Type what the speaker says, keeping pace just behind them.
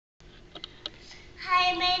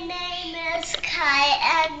Hi, my name is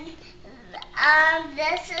Kai, and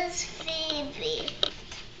this is Phoebe.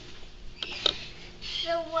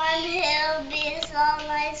 The one who'll be so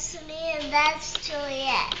nice to me, and that's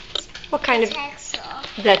Juliet. What kind of? Texel.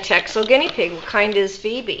 The Texel guinea pig. What kind is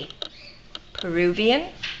Phoebe?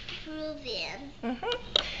 Peruvian? Peruvian.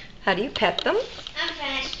 How do you pet them? I'm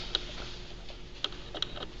finished.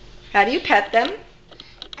 How do you pet them?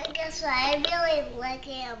 I guess what? I really like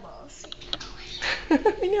animals.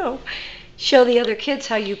 I know. Show the other kids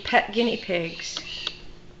how you pet guinea pigs.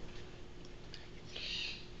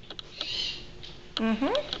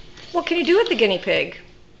 What can you do with the guinea pig?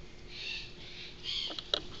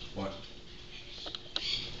 What?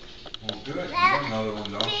 Well, good. You got another one,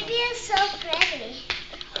 don't Phoebe you? is so pretty.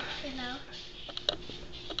 You know.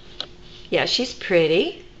 Yeah, she's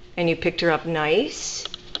pretty. And you picked her up nice.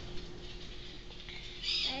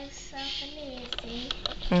 It's so easy.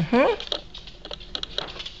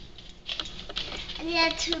 And you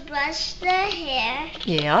have to brush their hair.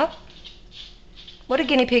 Yeah. What do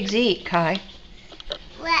guinea pigs eat, Kai?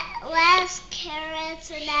 Less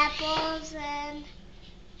carrots and apples and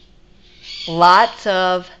Lots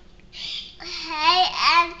of. hay,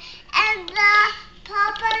 and the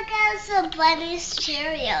papa gives the bunnies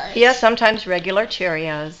Cheerios. Yeah, sometimes regular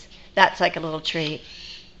Cheerios. That's like a little treat.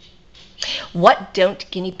 What don't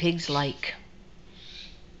guinea pigs like?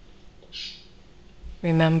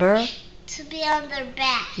 Remember? To be on their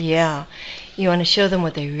back. Yeah. You want to show them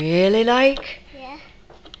what they really like? Yeah.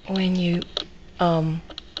 When you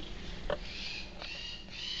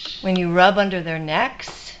rub under their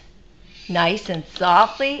necks, nice and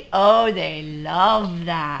softly. Oh, they love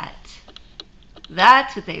that.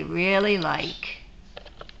 That's what they really like.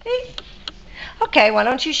 Okay, why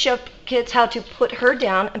don't you show kids how to put her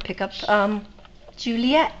down and pick up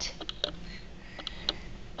Juliet.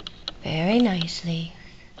 Very nicely.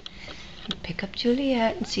 Pick up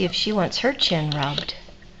Juliet and see if she wants her chin rubbed.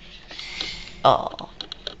 Oh.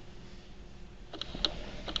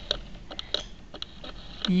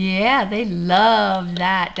 Yeah, they love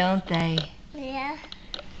that, don't they? Yeah.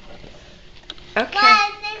 Okay.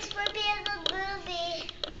 Bye, thanks for being in the movie.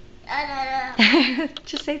 No.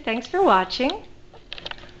 Just say thanks for watching.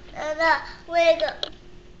 Wait.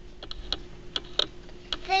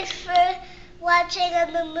 Thanks for watching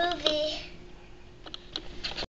in the movie.